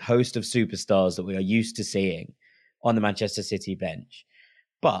of host of superstars that we are used to seeing on the Manchester City bench.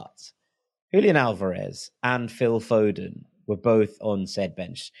 But Julian Alvarez and Phil Foden were both on said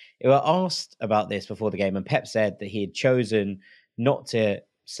bench. They were asked about this before the game, and Pep said that he had chosen not to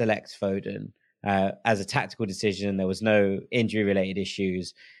select Foden as a tactical decision. There was no injury-related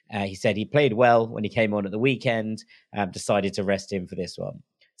issues. He said he played well when he came on at the weekend, decided to rest him for this one.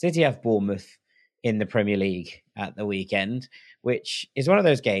 City have Bournemouth in the Premier League at the weekend, which is one of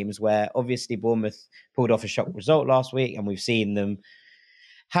those games where obviously Bournemouth pulled off a shock result last week, and we've seen them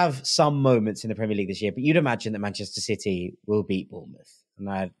have some moments in the Premier League this year. But you'd imagine that Manchester City will beat Bournemouth. And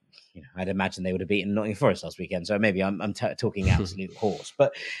I'd imagine they would have beaten Nottingham Forest last weekend. So maybe I'm talking absolute horse.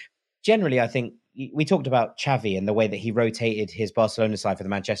 But generally, I think we talked about Xavi and the way that he rotated his Barcelona side for the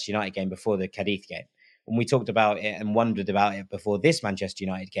Manchester United game before the Cadiz game. When we talked about it and wondered about it before this Manchester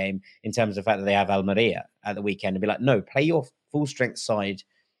United game, in terms of the fact that they have Almeria at the weekend, and be like, no, play your full strength side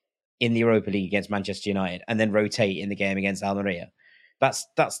in the Europa League against Manchester United and then rotate in the game against Almeria. That's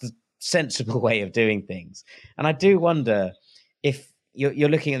the sensible way of doing things. And I do wonder if you're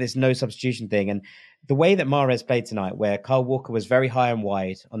looking at this no substitution thing, and the way that Mahrez played tonight, where Kyle Walker was very high and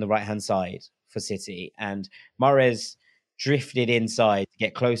wide on the right-hand side for City, and Mahrez drifted inside to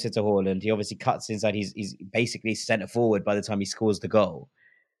get closer to Haaland. He obviously cuts inside. He's basically centre forward by the time he scores the goal.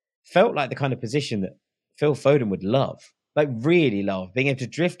 Felt like the kind of position that Phil Foden would love, like really love, being able to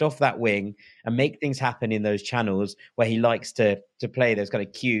drift off that wing and make things happen in those channels where he likes to play those kind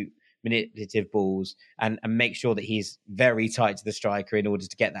of cute, manipulative balls and make sure that he's very tight to the striker in order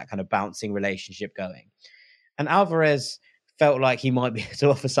to get that kind of bouncing relationship going. And Alvarez felt like he might be able to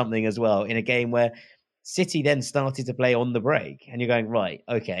offer something as well in a game where City then started to play on the break, and you're going, right,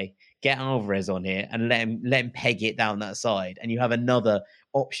 okay, get Alvarez on here and let him peg it down that side, and you have another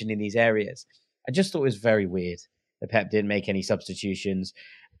option in these areas. I just thought it was very weird that Pep didn't make any substitutions,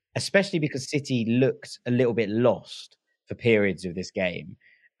 especially because City looked a little bit lost for periods of this game.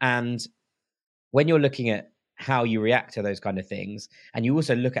 And when you're looking at how you react to those kind of things, and you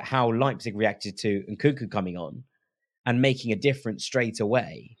also look at how Leipzig reacted to Nkunku coming on and making a difference straight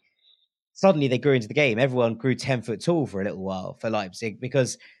away, suddenly they grew into the game. Everyone grew 10 foot tall for a little while for Leipzig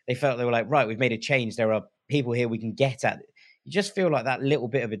because they felt they were like, right, we've made a change. There are people here we can get at. You just feel like that little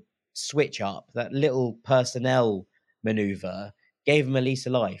bit of a switch up, that little personnel maneuver gave them a lease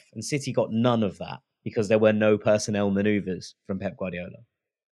of life. And City got none of that because there were no personnel maneuvers from Pep Guardiola.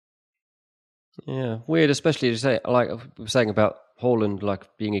 Yeah, weird, especially to say, like we were saying about Haaland,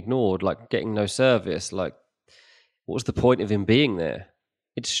 like being ignored, like getting no service. Like, what was the point of him being there?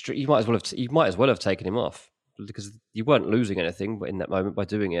 You might as well have taken him off because you weren't losing anything in that moment by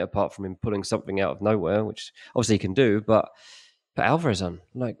doing it, apart from him pulling something out of nowhere, which obviously he can do. But put Alvarez on,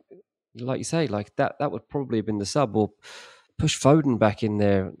 like you say, like that would probably have been the sub, or push Foden back in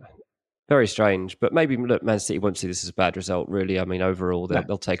there. Very strange, but maybe look, Man City won't see this as a bad result. Really, I mean, overall No,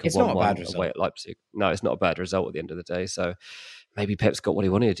 they'll take a it's not a 1-1 bad result. away at Leipzig. No, it's not a bad result at the end of the day. So maybe Pep's got what he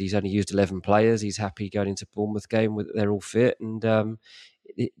wanted. He's only used 11 players. He's happy going into Bournemouth game with they're all fit, and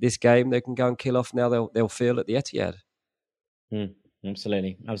this game they can go and kill off now. They'll feel at the Etihad.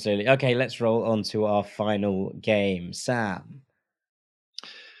 Absolutely. Okay, let's roll on to our final game, Sam.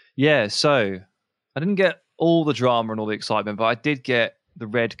 Yeah, so I didn't get all the drama and all the excitement, but I did get the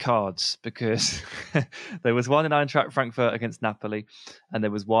red cards because there was one in Eintracht Frankfurt against Napoli, and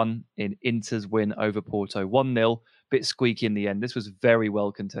there was one in Inter's win over Porto. 1-0, bit squeaky in the end. This was very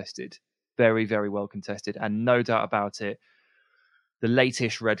well contested. Very, very well contested. And no doubt about it, the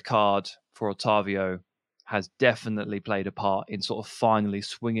latest red card for Otavio has definitely played a part in sort of finally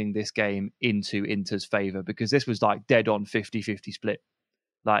swinging this game into Inter's favour, because this was like dead on 50-50 split.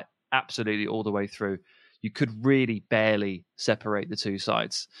 Like absolutely all the way through. You could really barely separate the two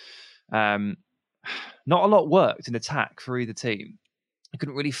sides. Not a lot worked in attack for either team. They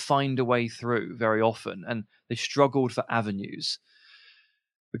couldn't really find a way through very often, and they struggled for avenues.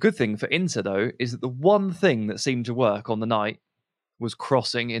 The good thing for Inter, though, is that the one thing that seemed to work on the night was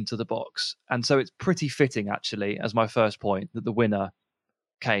crossing into the box. And so it's pretty fitting, actually, as my first point, that the winner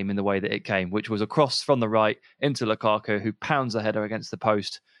came in the way that it came, which was a cross from the right into Lukaku, who pounds a header against the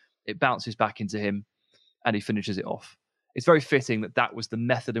post. It bounces back into him, and he finishes it off. It's very fitting that that was the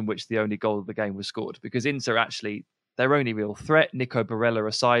method in which the only goal of the game was scored, because Inter actually, their only real threat, Nico Barella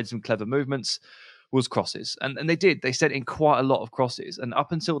aside some clever movements, was crosses. And they did. They sent in quite a lot of crosses. And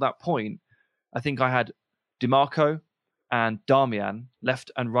up until that point, I think I had DiMarco and Darmian, left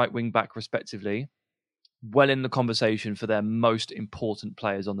and right wing back respectively, well in the conversation for their most important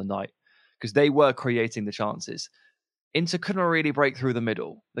players on the night, because they were creating the chances. Inter couldn't really break through the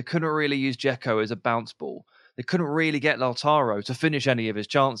middle. They couldn't really use Dzeko as a bounce ball. They couldn't really get Lautaro to finish any of his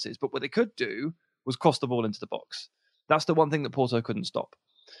chances. But what they could do was cross the ball into the box. That's the one thing that Porto couldn't stop.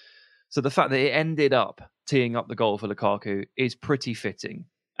 So the fact that it ended up teeing up the goal for Lukaku is pretty fitting.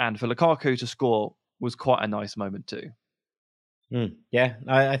 And for Lukaku to score was quite a nice moment too. Yeah,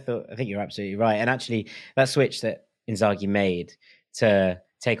 I think you're absolutely right. And actually, that switch that Inzaghi made to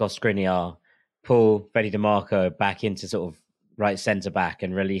take off Skriniar, pull Freddie DiMarco back into sort of right centre back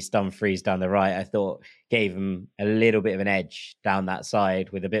and release Dumfries down the right, I thought gave him a little bit of an edge down that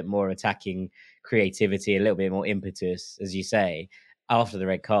side with a bit more attacking creativity, a little bit more impetus, as you say, after the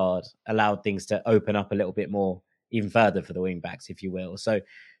red card, allowed things to open up a little bit more, even further for the wing backs, if you will. So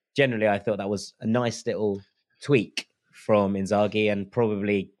generally, I thought that was a nice little tweak from Inzaghi and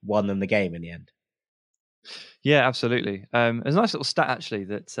probably won them the game in the end. Yeah, absolutely. There's a nice little stat, actually,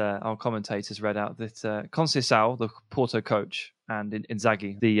 that our commentators read out, that Conceição, the Porto coach, and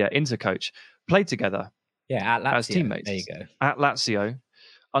Inzaghi, the Inter coach, played together at Lazio. As teammates. There you go. At Lazio,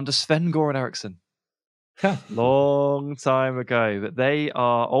 under Sven-Göran Eriksson. Long time ago, but they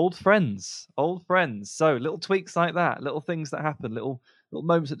are old friends. So little tweaks like that, little things that happen, little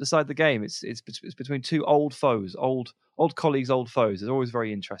moments that decide the game. It's between two old foes, old colleagues, old foes. It's always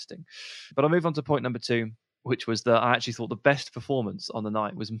very interesting. But I'll move on to point number 2, which was that I actually thought the best performance on the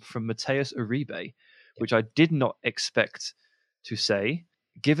night was from Mateus Uribe, which I did not expect to say.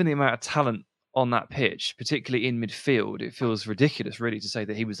 Given the amount of talent on that pitch, particularly in midfield, it feels ridiculous really to say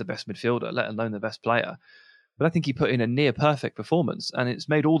that he was the best midfielder, let alone the best player. But I think he put in a near perfect performance, and it's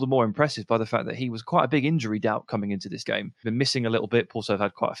made all the more impressive by the fact that he was quite a big injury doubt coming into this game. Been missing a little bit. Porto have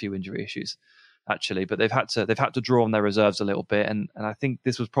had quite a few injury issues, actually, but they've had to draw on their reserves a little bit, and I think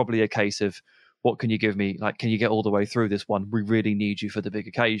this was probably a case of, what can you give me? Like, can you get all the way through this one? We really need you for the big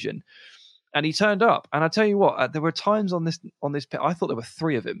occasion. And he turned up, and I tell you what, there were times on this pitch, I thought there were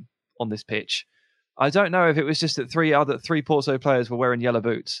 3 of him on this pitch. I don't know if it was just that 3 Porto players were wearing yellow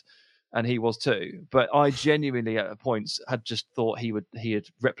boots, and he was too. But I genuinely, at points, had just thought he had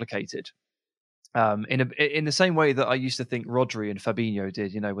replicated in the same way that I used to think Rodri and Fabinho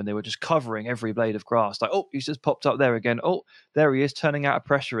did. When they were just covering every blade of grass, like, oh, he's just popped up there again. Oh, there he is, turning out of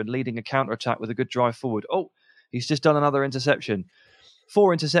pressure and leading a counter attack with a good drive forward. Oh, he's just done another interception.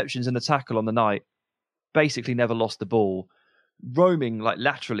 4 interceptions in the tackle on the night. Basically, never lost the ball. Roaming like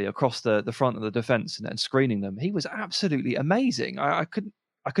laterally across the front of the defence and screening them. He was absolutely amazing. I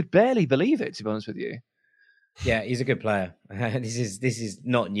could barely believe it, to be honest with you. Yeah, he's a good player. This is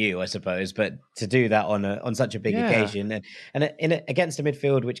not new, I suppose, but to do that on such a big occasion and against a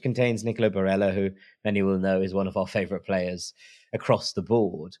midfield which contains Nicolo Barella, who many will know is one of our favourite players across the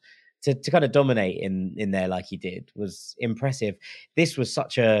board, to kind of dominate in there like he did was impressive. This was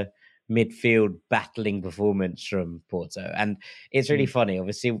such a midfield battling performance from Porto, and it's really funny.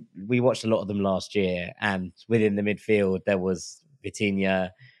 Obviously, we watched a lot of them last year, and within the midfield there was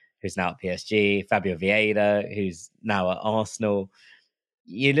Vitinha, who's now at PSG, Fabio Vieira, who's now at Arsenal.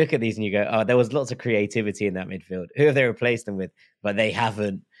 You look at these and you go, oh, there was lots of creativity in that midfield. Who have they replaced them with? But they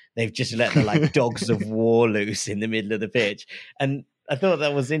haven't. They've just let the dogs of war loose in the middle of the pitch. And I thought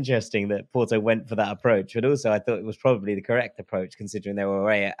that was interesting that Porto went for that approach. But also I thought it was probably the correct approach, considering they were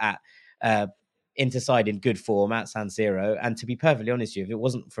away at Interside in good form at San Siro. And to be perfectly honest with you, if it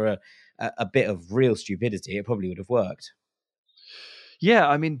wasn't for a bit of real stupidity, it probably would have worked. Yeah,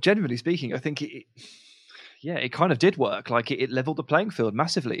 I mean, generally speaking, I think it kind of did work. Like it leveled the playing field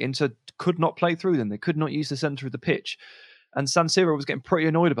massively. Inter could not play through them. They could not use the centre of the pitch. And San Siro was getting pretty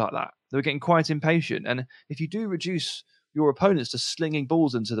annoyed about that. They were getting quite impatient. And if you do reduce your opponents to slinging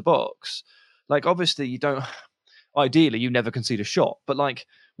balls into the box, obviously ideally you never concede a shot. But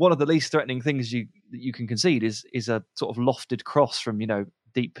one of the least threatening things that you can concede is a sort of lofted cross from,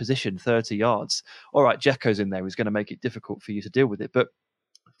 deep position, 30 yards. All right, Dzeko's in there. He's going to make it difficult for you to deal with it. But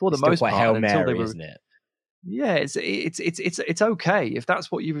for the most part, Hail until Mary, they were, isn't it? Yeah, it's okay if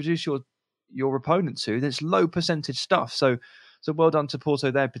that's what you reduce your opponent to. Then it's low percentage stuff. So well done to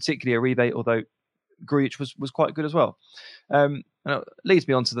Porto there, particularly Uribe, although Grujic was quite good as well. And it leads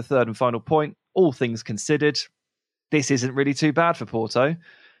me on to the third and final point. All things considered, this isn't really too bad for Porto.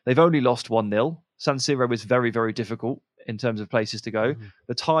 They've only lost 1-0. San Siro is very, very difficult in terms of places to go.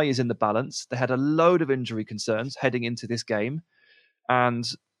 The tie is in the balance. They had a load of injury concerns heading into this game, and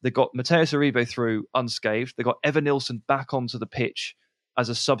they got Mateus Uribe through unscathed. They got Evan Nilsson back onto the pitch as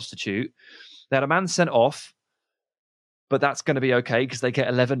a substitute. They had a man sent off, but that's going to be okay because they get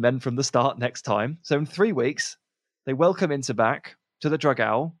 11 men from the start next time. So in 3 weeks, they welcome Inter back to the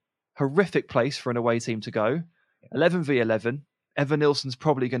Dragao. Horrific place for an away team to go. 11v11. Evan Nilsson's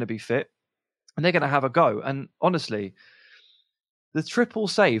probably going to be fit. And they're going to have a go. And honestly, the triple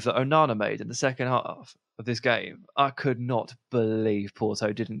save that Onana made in the second half of this game, I could not believe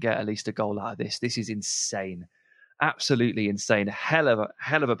Porto didn't get at least a goal out of this. This is insane. Absolutely insane. Hell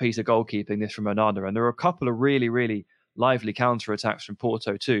of a piece of goalkeeping, this from Onana. And there were a couple of really, really lively counter-attacks from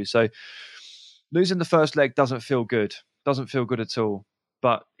Porto too. So losing the first leg doesn't feel good. Doesn't feel good at all.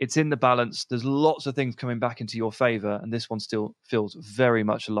 But it's in the balance. There's lots of things coming back into your favour. And this one still feels very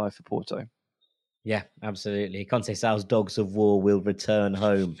much alive for Porto. Yeah, absolutely. Conceição's Dogs of War will return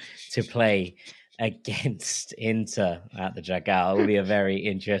home to play against Inter at the Dragao. It will be a very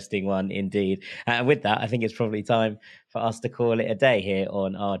interesting one indeed. And with that, I think it's probably time for us to call it a day here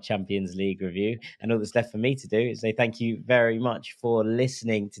on our Champions League review. And all that's left for me to do is say thank you very much for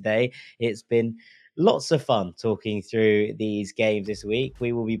listening today. It's been lots of fun talking through these games this week.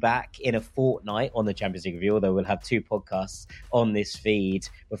 We will be back in a fortnight on the Champions League review, although we'll have 2 podcasts on this feed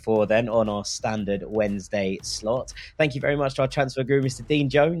before then on our standard Wednesday slot. Thank you very much to our transfer guru, Mr. Dean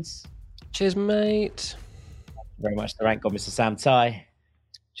Jones. Cheers, mate. Thank you very much to Rank God, Mr. Sam Ty.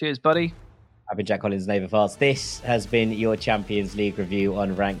 Cheers, buddy. I've been Jack Collins, Nova Fast. This has been your Champions League review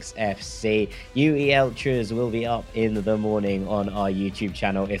on Ranks FC. UEL Truers will be up in the morning on our YouTube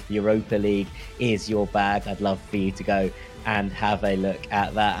channel. If Europa League is your bag, I'd love for you to go and have a look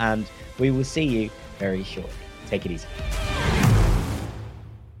at that. And we will see you very shortly. Take it easy.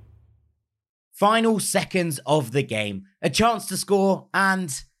 Final seconds of the game. A chance to score,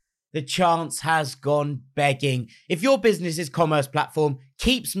 and the chance has gone begging. If your business's commerce platform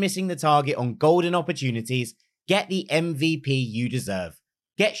keeps missing the target on golden opportunities, get the MVP you deserve.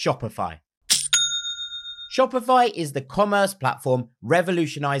 Get Shopify. Shopify is the commerce platform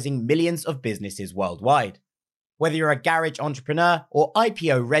revolutionizing millions of businesses worldwide. Whether you're a garage entrepreneur or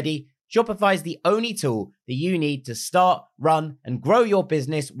IPO ready, Shopify is the only tool that you need to start, run, and grow your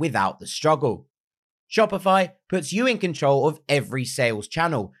business without the struggle. Shopify puts you in control of every sales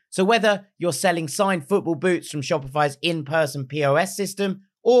channel. So whether you're selling signed football boots from Shopify's in-person POS system,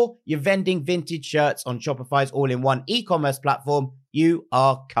 or you're vending vintage shirts on Shopify's all-in-one e-commerce platform, you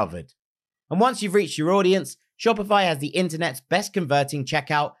are covered. And once you've reached your audience, Shopify has the internet's best converting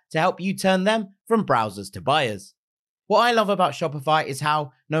checkout to help you turn them from browsers to buyers. What I love about Shopify is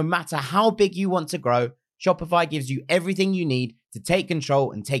how, no matter how big you want to grow, Shopify gives you everything you need to take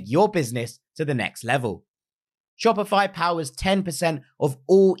control and take your business to the next level. Shopify powers 10% of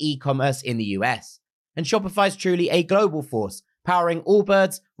all e-commerce in the US. And Shopify is truly a global force, powering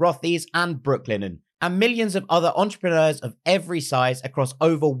Allbirds, Rothy's, and Brooklinen, and millions of other entrepreneurs of every size across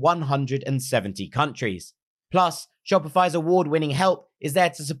over 170 countries. Plus, Shopify's award-winning help is there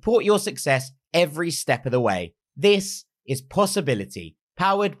to support your success every step of the way. This is Possibility,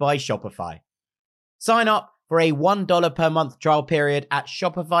 powered by Shopify. Sign up for a $1 per month trial period at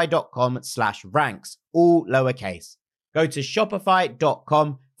shopify.com/ranks, all lowercase. Go to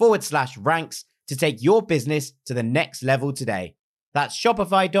shopify.com/ranks to take your business to the next level today. That's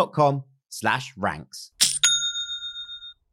shopify.com/ranks.